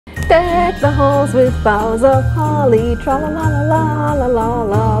Deck the halls with boughs of holly, tra la la la la la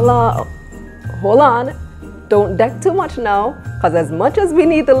la la. Hold on, don't deck too much now, because as much as we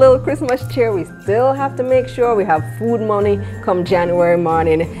need the little Christmas cheer, we still have to make sure we have food money come January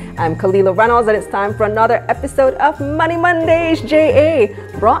morning. I'm Kalila Reynolds, and it's time for another episode of Money Mondays JA,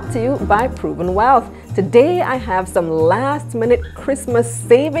 brought to you by Proven Wealth. Today I have some last-minute Christmas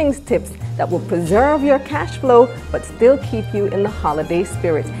savings tips that will preserve your cash flow but still keep you in the holiday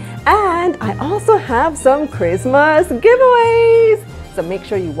spirit. And I also have some Christmas giveaways, so make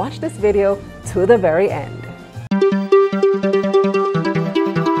sure you watch this video to the very end.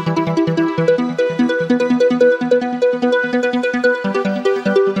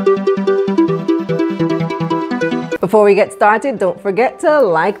 Before we get started, don't forget to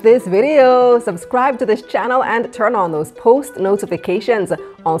like this video, subscribe to this channel, and turn on those post notifications.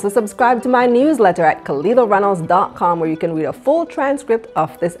 Also subscribe to my newsletter at KalilaReynolds.com, where you can read a full transcript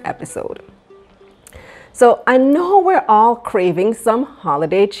of this episode. So I know we're all craving some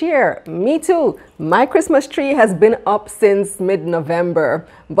holiday cheer. Me too. My Christmas tree has been up since mid-November,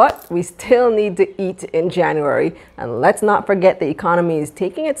 but we still need to eat in January. And let's not forget the economy is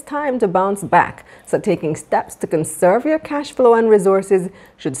taking its time to bounce back. So taking steps to conserve your cash flow and resources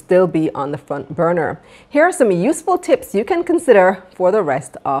should still be on the front burner. Here are some useful tips you can consider for the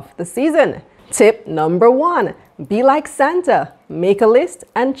rest of the season. Tip number 1. Be like Santa. Make a list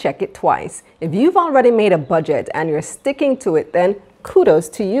and check it twice. If you've already made a budget and you're sticking to it, then kudos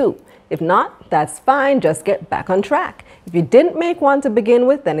to you. If not, that's fine, just get back on track. If you didn't make one to begin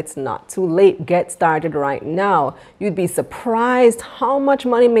with, then it's not too late. Get started right now. You'd be surprised how much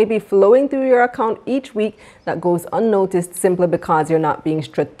money may be flowing through your account each week that goes unnoticed simply because you're not being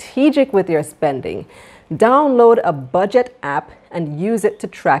strategic with your spending. Download a budget app and use it to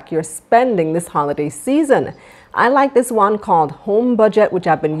track your spending this holiday season. I like this one called Home Budget, which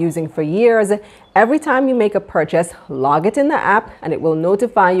I've been using for years. Every time you make a purchase, log it in the app and it will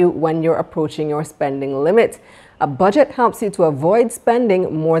notify you when you're approaching your spending limit. A budget helps you to avoid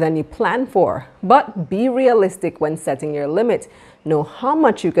spending more than you plan for, but be realistic when setting your limit. Know how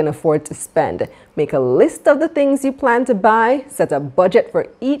much you can afford to spend. Make a list of the things you plan to buy, set a budget for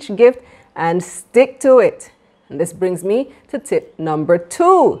each gift, and stick to it. And this brings me to tip number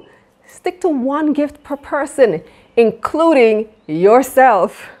 2. Stick to one gift per person, including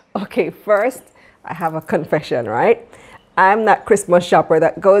yourself. Okay, first, I have a confession, right? I'm that Christmas shopper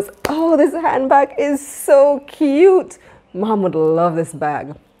that goes, oh, this handbag is so cute. Mom would love this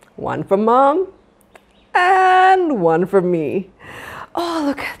bag. One for mom and one for me. Oh,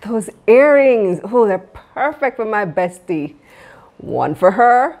 look at those earrings. Oh, they're perfect for my bestie. One for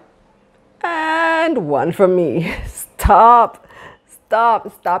her and one for me. Stop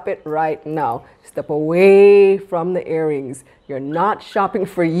it right now. Step away from the earrings. You're not shopping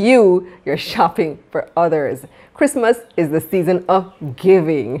for you, you're shopping for others. Christmas is the season of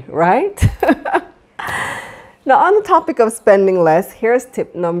giving, right? Now, on the topic of spending less, here's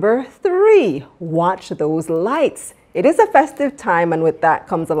tip number 3. Watch those lights. It is a festive time, and with that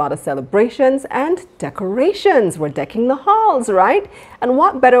comes a lot of celebrations and decorations. We're decking the halls, right? And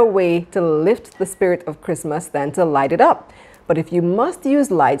what better way to lift the spirit of Christmas than to light it up? But if you must use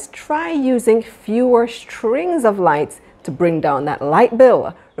lights, try using fewer strings of lights to bring down that light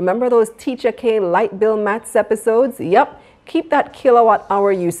bill. Remember those Teacher K light bill maths episodes? Yep. Keep that kilowatt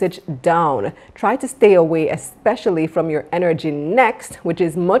hour usage down. Try to stay away especially from your energy next, which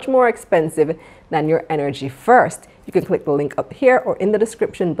is much more expensive than your energy first. You can click the link up here or in the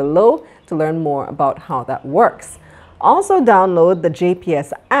description below to learn more about how that works. Also download the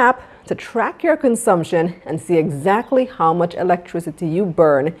JPS app to track your consumption and see exactly how much electricity you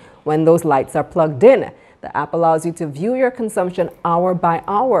burn when those lights are plugged in. The app allows you to view your consumption hour by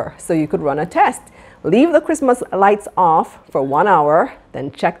hour, so you could run a test. Leave the Christmas lights off for 1 hour,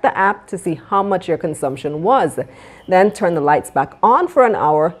 then check the app to see how much your consumption was. Then turn the lights back on for an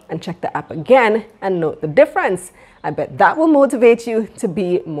hour and check the app again and note the difference. I bet that will motivate you to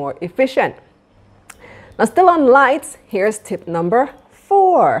be more efficient. Now, still on lights, here's tip number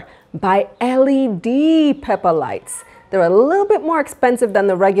 4. Buy LED pepper lights. They're a little bit more expensive than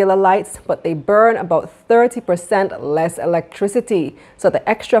the regular lights, but they burn about 30% less electricity. So the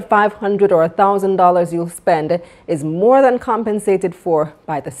extra $500 or $1,000 you'll spend is more than compensated for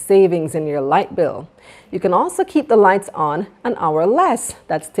by the savings in your light bill. You can also keep the lights on an hour less.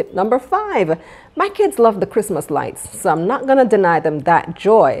 That's tip number 5. My kids love the Christmas lights, so I'm not going to deny them that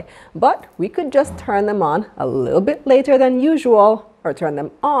joy. But we could just turn them on a little bit later than usual, or turn them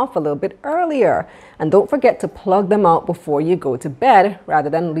off a little bit earlier. And don't forget to plug them out before you go to bed rather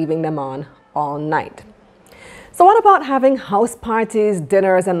than leaving them on all night. So what about having house parties,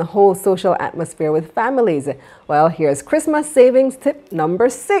 dinners, and the whole social atmosphere with families? Well, here's Christmas savings tip number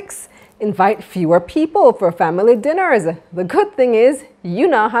 6. Invite fewer people for family dinners. The good thing is, you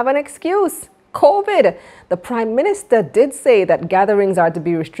now have an excuse. COVID. The Prime Minister did say that gatherings are to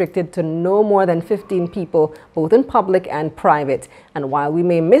be restricted to no more than 15 people, both in public and private. And while we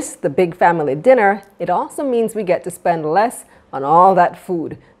may miss the big family dinner, it also means we get to spend less on all that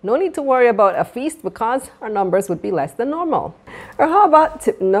food. No need to worry about a feast because our numbers would be less than normal. Or how about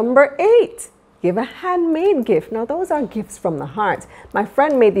tip number 8? Give a handmade gift. Now those are gifts from the heart. My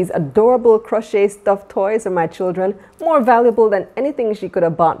friend made these adorable crochet stuffed toys for my children, more valuable than anything she could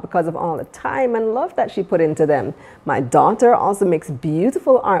have bought because of all the time and love that she put into them. My daughter also makes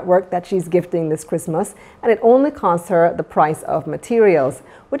beautiful artwork that she's gifting this Christmas, and it only costs her the price of materials,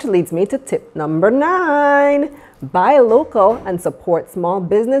 which leads me to tip number 9. Buy local and support small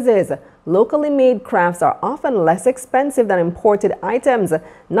businesses. Locally made crafts are often less expensive than imported items,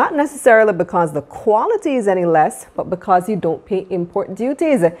 not necessarily because the quality is any less, but because you don't pay import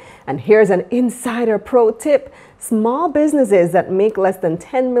duties. And here's an insider pro tip. Small businesses that make less than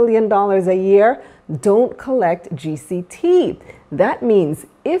 $10 million a year don't collect GCT. That means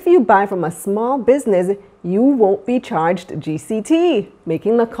if you buy from a small business, you won't be charged GCT,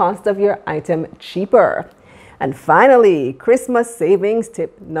 making the cost of your item cheaper. And finally, Christmas savings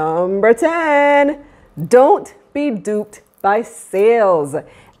tip number 10. Don't be duped by sales.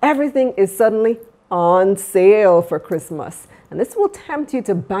 Everything is suddenly on sale for Christmas. And this will tempt you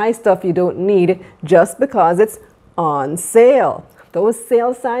to buy stuff you don't need just because it's on sale. Those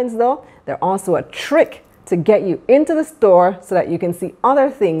sale signs, though, they're also a trick to get you into the store so that you can see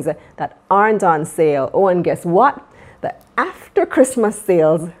other things that aren't on sale. Oh, and guess what? The after Christmas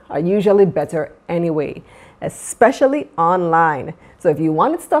sales are usually better anyway, especially online. So if you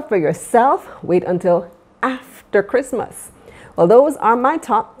wanted stuff for yourself, wait until after Christmas. Well, those are my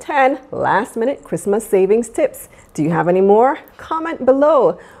top 10 last-minute Christmas savings tips. Do you have any more? Comment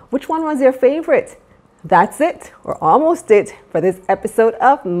below. Which one was your favorite? That's it, or almost it, for this episode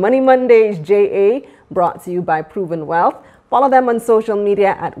of Money Mondays JA, brought to you by Proven Wealth. Follow them on social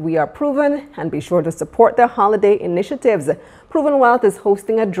media at We Are Proven, and be sure to support their holiday initiatives. Proven Wealth is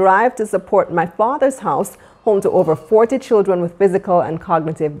hosting a drive to support My Father's House, home to over 40 children with physical and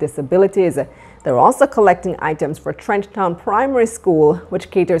cognitive disabilities. They're also collecting items for Trenchtown Primary School, which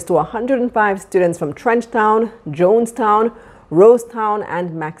caters to 105 students from Trenchtown, Jonestown, Rosetown,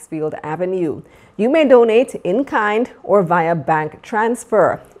 and Maxfield Avenue. You may donate in kind or via bank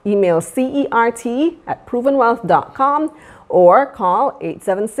transfer. Email cert@provenwealth.com or call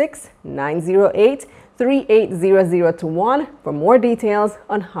 876-908-3800 for more details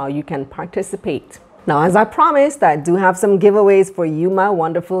on how you can participate. Now, as I promised, I do have some giveaways for you, my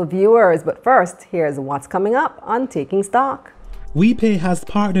wonderful viewers. But first, here's what's coming up on Taking Stock. WePay has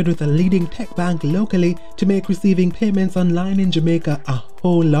partnered with a leading tech bank locally to make receiving payments online in Jamaica a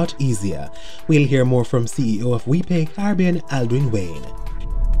whole lot easier. We'll hear more from CEO of WePay Caribbean, Aldwin Wayne.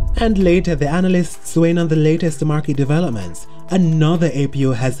 And later, the analysts weigh in on the latest market developments. Another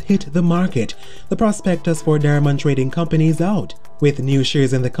APO has hit the market. The prospectus for Diamond Trading Company is out, with new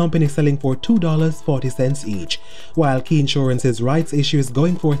shares in the company selling for $2.40 each, while Key Insurance's rights issue is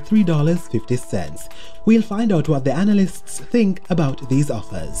going for $3.50. We'll find out what the analysts think about these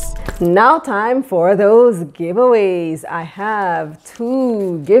offers. Now time for those giveaways. I have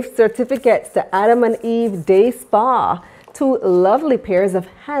 2 gift certificates to Adam and Eve Day Spa, 2 lovely pairs of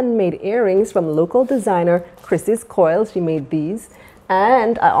handmade earrings from local designer Chrissy's Coil. She made these.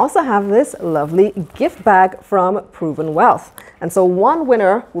 And I also have this lovely gift bag from Proven Wealth. And so one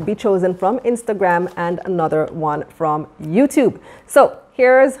winner will be chosen from Instagram and another one from YouTube. So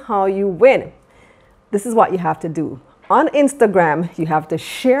here's how you win. This is what you have to do. On Instagram, you have to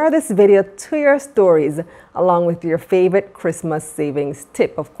share this video to your stories along with your favorite Christmas savings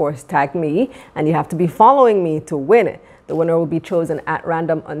tip. Of course, tag me, and you have to be following me to win it. The winner will be chosen at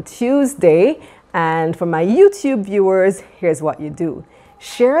random on Tuesday. And for my YouTube viewers, here's what you do.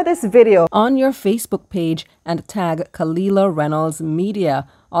 Share this video on your Facebook page and tag Kalila Reynolds Media.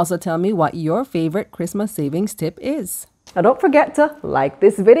 Also tell me what your favorite Christmas savings tip is. Now don't forget to like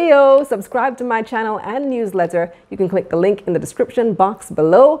this video, subscribe to my channel and newsletter. You can click the link in the description box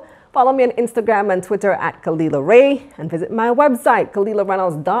below. Follow me on Instagram and Twitter at Kalila Ray, and visit my website,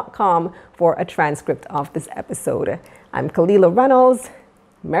 KalilaReynolds.com, for a transcript of this episode. I'm Kalila Reynolds.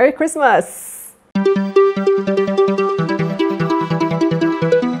 Merry Christmas!